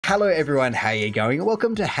Hello everyone, how you going?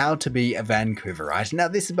 Welcome to How to Be a Vancouverite. Now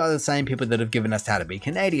this is by the same people that have given us how to be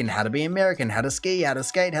Canadian, how to be American, how to ski, how to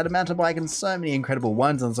skate, how to mountain bike, and so many incredible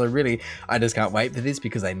ones, and so really, I just can't wait for this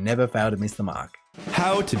because I never fail to miss the mark.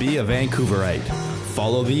 How to be a Vancouverite.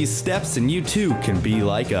 Follow these steps and you too can be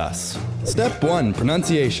like us. Step 1,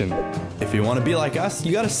 pronunciation. If you want to be like us,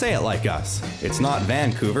 you gotta say it like us. It's not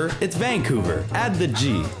Vancouver, it's Vancouver. Add the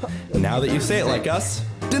G. Now that you say it like us,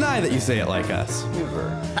 deny that you say it like us.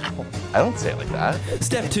 I don't say it like that.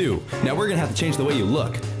 Step 2. Now we're gonna have to change the way you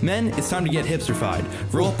look. Men, it's time to get hipsterfied.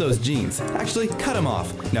 Roll up those jeans. Actually, cut them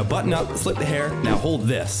off. Now button up, slip the hair, now hold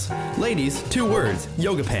this. Ladies, 2 words,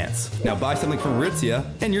 yoga pants. Now buy something from Aritzia,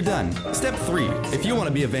 and you're done. Step 3. If you want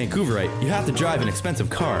to be a Vancouverite, you have to drive an expensive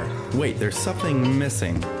car. Wait, there's something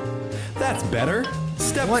missing. That's better.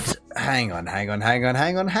 Step... What? Hang on.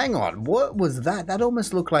 What was that? That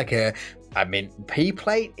almost looked like a...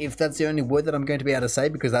 P-plate, if that's the only word that I'm going to be able to say,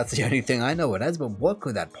 because that's the only thing I know it as, but what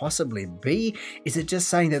could that possibly be? Is it just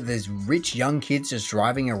saying that there's rich young kids just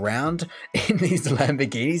driving around in these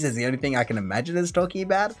Lamborghinis is the only thing I can imagine it's talking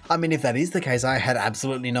about? I mean, if that is the case, I had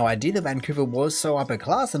absolutely no idea that Vancouver was so upper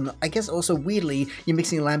class, and I guess also weirdly, you're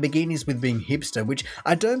mixing Lamborghinis with being hipster, which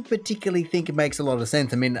I don't particularly think it makes a lot of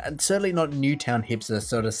sense. I mean, certainly not Newtown hipster,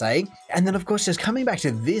 so to say. And then of course, just coming back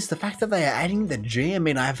to this, the fact that they are adding the G, I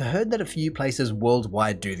mean, I've heard that a few places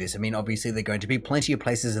worldwide do this. I mean, obviously there are going to be plenty of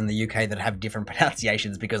places in the UK that have different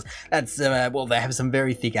pronunciations because that's, well, they have some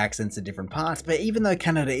very thick accents in different parts, but even though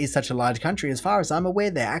Canada is such a large country, as far as I'm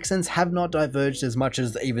aware, their accents have not diverged as much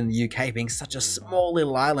as even the UK being such a small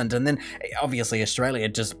little island, and then obviously Australia,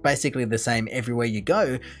 just basically the same everywhere you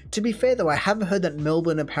go. To be fair though, I have heard that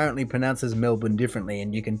Melbourne apparently pronounces Melbourne differently,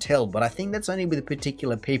 and you can tell, but I think that's only with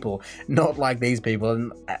particular people, not like these people,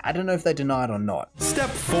 and I don't know if they deny it or not.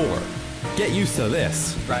 Step 4. Get used to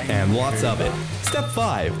this, and lots of it. Step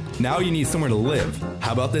 5. Now you need somewhere to live.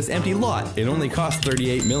 How about this empty lot? It only costs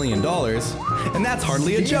 $38 million, and that's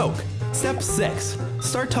hardly a joke. Step 6.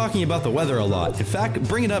 Start talking about the weather a lot. In fact,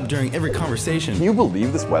 bring it up during every conversation. Can you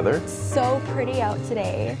believe this weather? So pretty out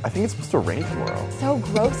today. I think it's supposed to rain tomorrow. So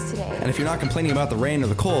gross today. And if you're not complaining about the rain or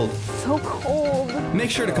the cold, so cold.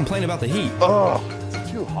 Make sure to complain about the heat. Ugh,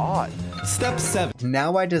 it's too hot. Step 7.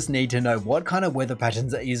 Now I just need to know what kind of weather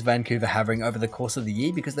patterns is Vancouver having over the course of the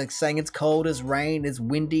year, because they're saying it's cold, it's rain, it's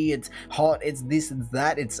windy, it's hot, it's this, it's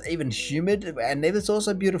that, it's even humid, and it's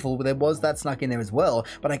also beautiful. There was that snuck in there as well,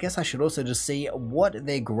 but I guess I should also just see what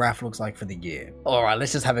their graph looks like for the year. Alright,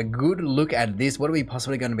 let's just have a good look at this. What are we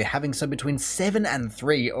possibly going to be having? So between 7 and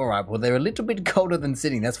 3, alright, well they're a little bit colder than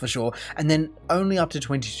Sydney, that's for sure, and then only up to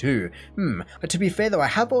 22. To be fair though, I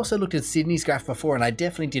have also looked at Sydney's graph before, and I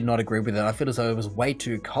definitely did not agree with it. I feel as though it was way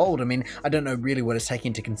too cold. I mean, I don't know really what it's taking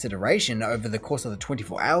into consideration over the course of the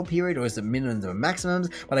 24-hour period, or is it minimums or maximums,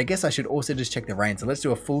 but I guess I should also just check the rain, so let's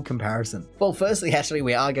do a full comparison. Well, firstly, actually,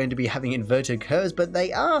 we are going to be having inverted curves, but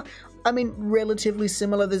they are, I mean, relatively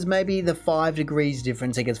similar. There's maybe the 5 degrees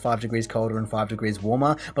difference. It gets 5 degrees colder and 5 degrees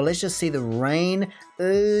warmer, but let's just see the rain.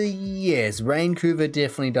 Yes, Vancouver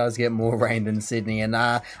definitely does get more rain than Sydney, and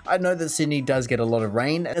I know that Sydney does get a lot of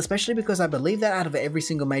rain, especially because I believe that out of every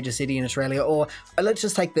single major city in Australia, or let's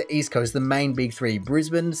just take the East Coast, the main big 3,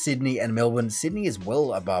 Brisbane, Sydney, and Melbourne, Sydney is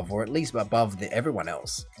well above, or at least above everyone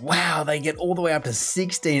else. Wow, they get all the way up to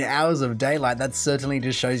 16 hours of daylight. That certainly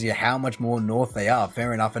just shows you how much more north they are.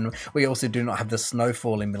 Fair enough, and we also do not have the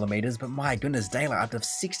snowfall in millimeters, but my goodness, daylight up to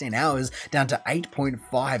 16 hours down to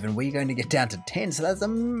 8.5, and we're going to get down to 10, so that's a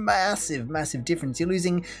massive difference. You're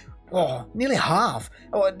losing, oh, nearly half.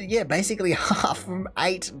 Oh, yeah, basically half, from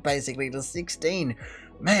 8 basically to 16.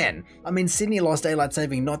 Man, I mean, Sydney lost daylight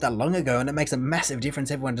saving not that long ago, and it makes a massive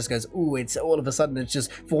difference. Everyone just goes, ooh, it's all of a sudden it's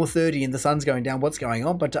just 4:30 and the sun's going down, what's going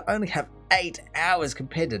on? But to only have 8 hours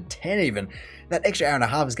compared to 10 even, that extra hour and a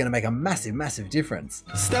half is going to make a massive difference.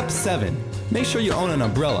 Step 7. Make sure you own an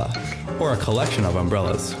umbrella, or a collection of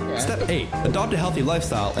umbrellas. Yeah. Step 8. Adopt a healthy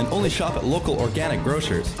lifestyle and only shop at local organic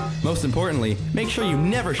grocers. Most importantly, make sure you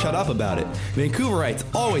never shut up about it. Vancouverites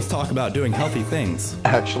always talk about doing healthy things.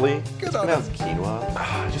 Actually, it's pronounced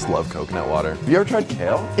quinoa. I just love coconut water. Have you ever tried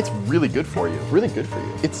kale? It's really good for you. Really good for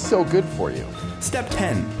you. It's so good for you. Step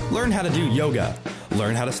 10. Learn how to do yoga.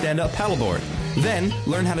 Learn how to stand up paddleboard. Then,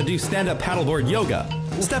 learn how to do stand-up paddleboard yoga.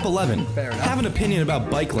 Step 11. Have an opinion about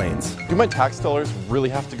bike lanes. Do my tax dollars really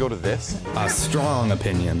have to go to this? A strong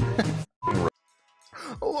opinion.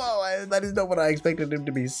 Whoa, that is not what I expected him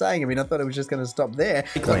to be saying. I mean, I thought it was just going to stop there.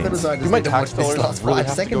 Do my tax dollars really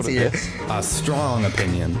have to go to this? A strong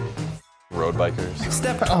opinion. Road bikers.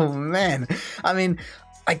 Step. Oh man, I mean,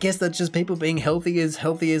 I guess that's just people being healthy as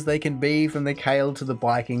they can be, from the kale to the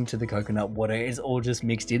biking to the coconut water. It's all just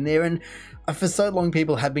mixed in there. And for so long,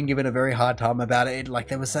 people have been given a very hard time about it. Like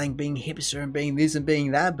they were saying being hipster and being this and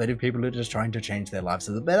being that. But if people are just trying to change their lives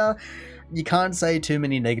for the better, you can't say too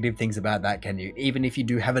many negative things about that, can you? Even if you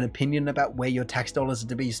do have an opinion about where your tax dollars are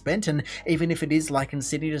to be spent, and even if it is like in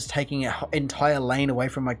Sydney, just taking an entire lane away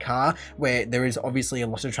from a car where there is obviously a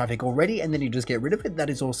lot of traffic already, and then you just get rid of it, that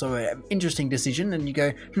is also an interesting decision. And you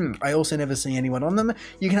go, I also never see anyone on them.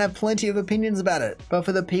 You can have plenty of opinions about it. But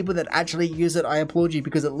for the people that actually use it, I applaud you,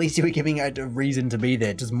 because at least you were giving it a reason to be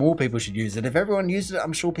there. Just more people should use it. If everyone used it,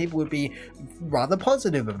 I'm sure people would be rather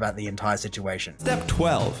positive about the entire situation. Step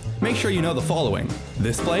 12. Make sure you know the following: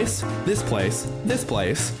 this place, this place, this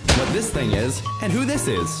place, what this thing is, and who this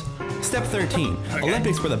is. Step 13. Okay.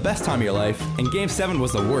 Olympics were the best time of your life, and Game 7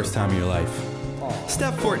 was the worst time of your life. Aww.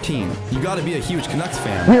 Step 14. You gotta be a huge Canucks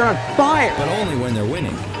fan. We're on fire! But only when they're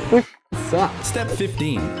winning. We suck. Step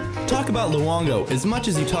 15. Talk about Luongo as much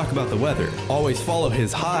as you talk about the weather. Always follow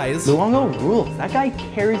his highs. Luongo rules. That guy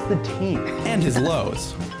carries the team. And his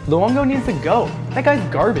lows. Luongo needs to go. That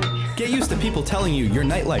guy's garbage. Get used to people telling you your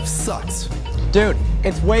nightlife sucks. Dude,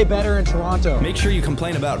 it's way better in Toronto. Make sure you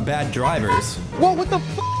complain about bad drivers. Whoa, what the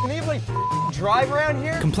f***? Can they like drive around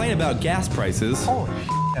here? Complain about gas prices. Holy shit,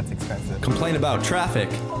 that's expensive. Complain about traffic.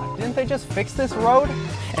 Didn't they just fix this road?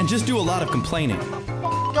 And just do a lot of complaining.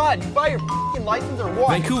 God, you buy your f***ing license or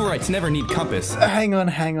what? Vancouverites never need compass. Hang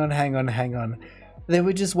on. There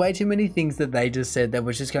were just way too many things that they just said that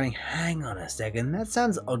was just going, hang on a second, that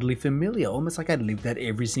sounds oddly familiar, almost like I'd lived that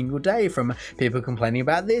every single day, from people complaining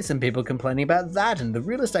about this and people complaining about that, and the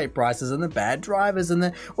real estate prices and the bad drivers and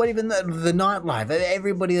the nightlife.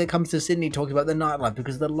 Everybody that comes to Sydney talks about the nightlife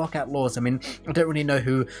because of the lockout laws. I mean, I don't really know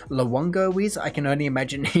who Luongo is. I can only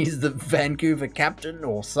imagine he's the Vancouver captain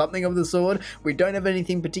or something of the sort. We don't have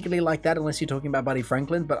anything particularly like that unless you're talking about Buddy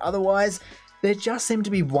Franklin, but otherwise, there just seem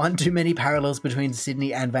to be one too many parallels between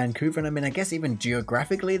Sydney and Vancouver. And I mean, I guess even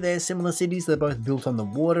geographically, they're similar cities. They're both built on the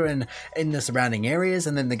water and in the surrounding areas.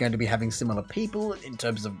 And then they're going to be having similar people in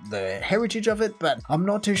terms of the heritage of it. But I'm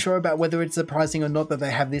not too sure about whether it's surprising or not that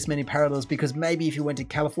they have this many parallels, because maybe if you went to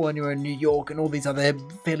California and New York and all these other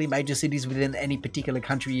fairly major cities within any particular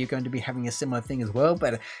country, you're going to be having a similar thing as well.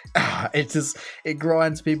 But it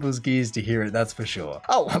grinds people's gears to hear it, that's for sure.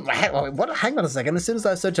 Oh, what? Hang on a second. As soon as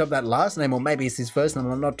I search up that last name, or maybe it's his first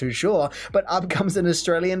name, I'm not too sure, but up comes an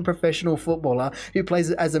Australian professional footballer who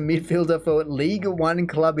plays as a midfielder for League One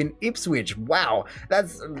club in Ipswich. Wow,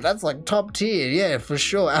 that's like top tier. Yeah, for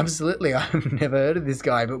sure, absolutely. I've never heard of this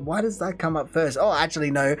guy, but why does that come up first? Oh,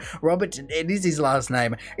 actually no, Robert, it is his last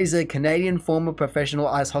name, is a Canadian former professional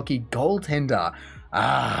ice hockey goaltender.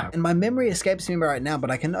 And my memory escapes me right now,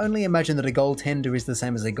 but I can only imagine that a goaltender is the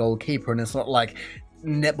same as a goalkeeper, and it's not like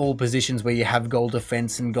netball positions where you have goal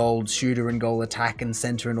defense and goal shooter and goal attack and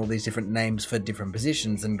center and all these different names for different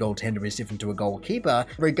positions, and goaltender is different to a goalkeeper.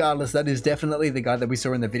 Regardless, that is definitely the guy that we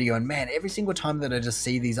saw in the video, and man, every single time that I just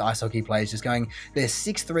see these ice hockey players just going, they're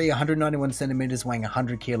 6'3", 191 centimeters, weighing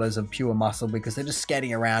 100 kilos of pure muscle, because they're just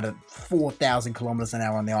skating around at 4,000 kilometers an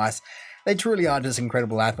hour on the ice. They truly are just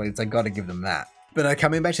incredible athletes. I gotta give them that. But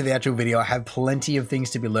coming back to the actual video, I have plenty of things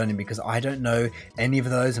to be learning because I don't know any of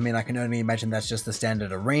those. I mean, I can only imagine that's just the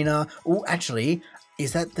standard arena. Oh, actually,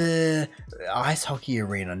 is that the ice hockey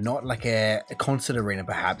arena, not like a concert arena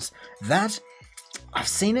perhaps? That, I've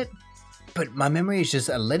seen it, but my memory is just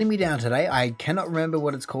letting me down today. I cannot remember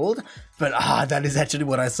what it's called, but that is actually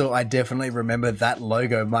what I saw. I definitely remember that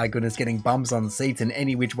logo. My goodness, getting bumps on seats in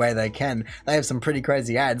any which way they can. They have some pretty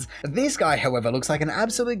crazy ads. This guy, however, looks like an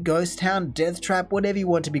absolute ghost town, death trap, whatever you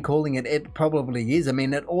want to be calling it. It probably is. I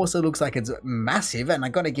mean, it also looks like it's massive, and I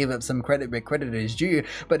gotta give it some credit where credit is due,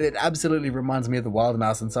 but it absolutely reminds me of the Wild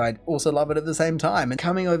Mouse, and so I also love it at the same time. And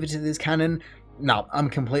coming over to this cannon, no, I'm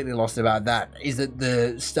completely lost about that. Is it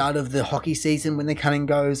the start of the hockey season when the cannon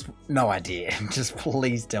goes? No idea. Just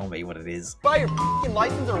please tell me what it is. Buy your f***ing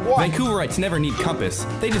license or what? Vancouverites never need compass.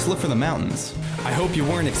 They just look for the mountains. I hope you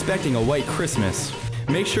weren't expecting a white Christmas.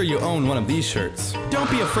 Make sure you own one of these shirts. Don't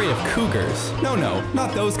be afraid of cougars. No,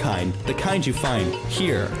 not those kind. The kind you find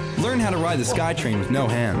here. Learn how to ride the SkyTrain with no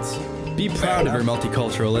hands. Be proud of your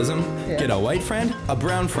multiculturalism. Yeah. Get a white friend, a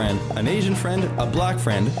brown friend, an Asian friend, a black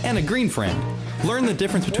friend, and a green friend. Learn the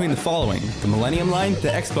difference between the following: the Millennium Line, the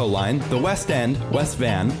Expo Line, the West End, West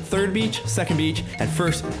Van, Third Beach, Second Beach,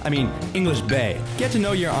 and English Bay. Get to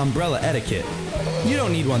know your umbrella etiquette. You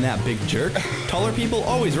don't need one that big jerk. Taller people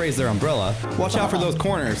always raise their umbrella. Watch out for those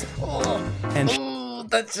corners. And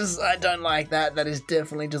that's just, I don't like that. That is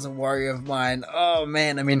definitely just a worry of mine. Oh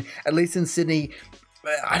man, I mean, at least in Sydney,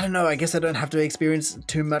 I don't know, I guess I don't have to experience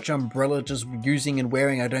too much umbrella just using and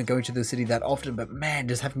wearing. I don't go into the city that often, but man,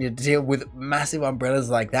 just having to deal with massive umbrellas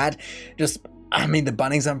like that, I mean, the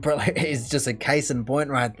Bunnings umbrella is just a case in point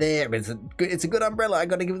right there. It's a good umbrella, I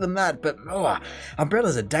gotta give them that, but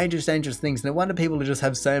umbrellas are dangerous, dangerous things. No wonder people just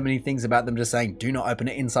have so many things about them just saying, do not open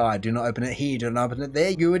it inside, do not open it here, do not open it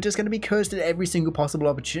there. You are just gonna be cursed at every single possible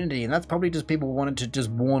opportunity, and that's probably just people wanted to just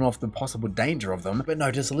warn off the possible danger of them. But no,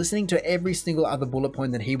 just listening to every single other bullet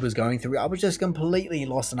point that he was going through, I was just completely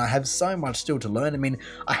lost, and I have so much still to learn. I mean,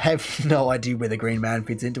 I have no idea where the Green Man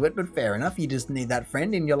fits into it, but fair enough, you just need that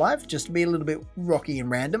friend in your life just to be a little bit rocky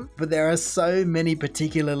and random. But there are so many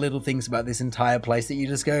particular little things about this entire place that you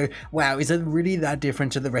just go, wow, is it really that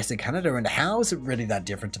different to the rest of Canada? And how is it really that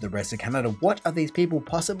different to the rest of Canada? What are these people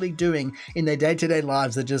possibly doing in their day-to-day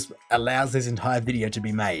lives that just allows this entire video to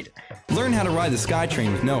be made? Learn how to ride the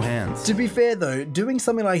SkyTrain with no hands. To be fair though, doing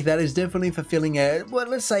something like that is definitely fulfilling a, well,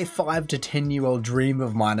 let's say 5 to 10-year-old dream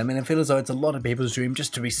of mine. I mean, I feel as though it's a lot of people's dream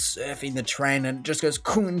just to be surfing the train and it just goes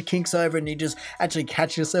cool and kinks over and you just actually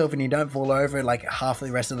catch yourself and you don't fall over like half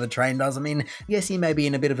the rest of the train does. I mean, yes, you may be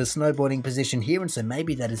in a bit of a snowboarding position here, and so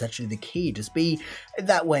maybe that is actually the key. Just be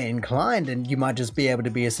that way inclined and you might just be able to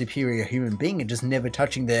be a superior human being and just never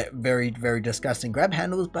touching the very, very disgusting grab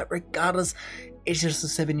handles. But regardless, it's just a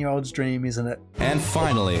 7-year-old's dream, isn't it? And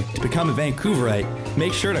finally, to become a Vancouverite,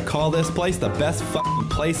 make sure to call this place the best fucking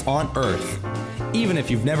place on earth, even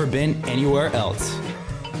if you've never been anywhere else.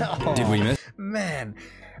 Did we miss? Man.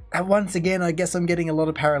 And once again, I guess I'm getting a lot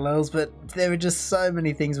of parallels, but there are just so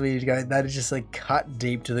many things where you go, that is just like cut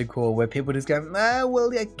deep to the core, where people just go,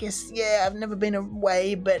 well, I guess, yeah, I've never been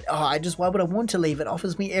away, but why would I want to leave? It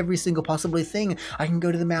offers me every single possible thing. I can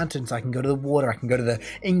go to the mountains, I can go to the water, I can go to the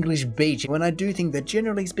English beach. When I do think that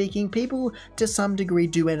generally speaking, people to some degree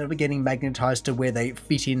do end up getting magnetized to where they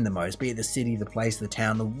fit in the most, be it the city, the place, the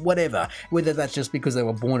town, or whatever. Whether that's just because they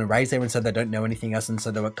were born and raised there and so they don't know anything else and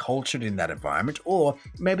so they were cultured in that environment, or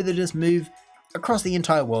maybe they just move across the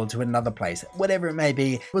entire world to another place, whatever it may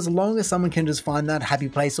be. As long as someone can just find that happy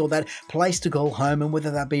place or that place to call home, and whether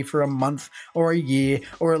that be for a month or a year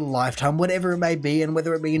or a lifetime, whatever it may be, and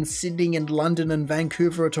whether it be in Sydney and London and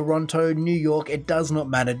Vancouver or Toronto, New York, it does not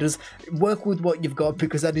matter. Just work with what you've got,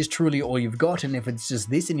 because that is truly all you've got. And if it's just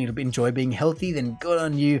this and you enjoy being healthy, then good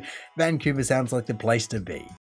on you. Vancouver sounds like the place to be.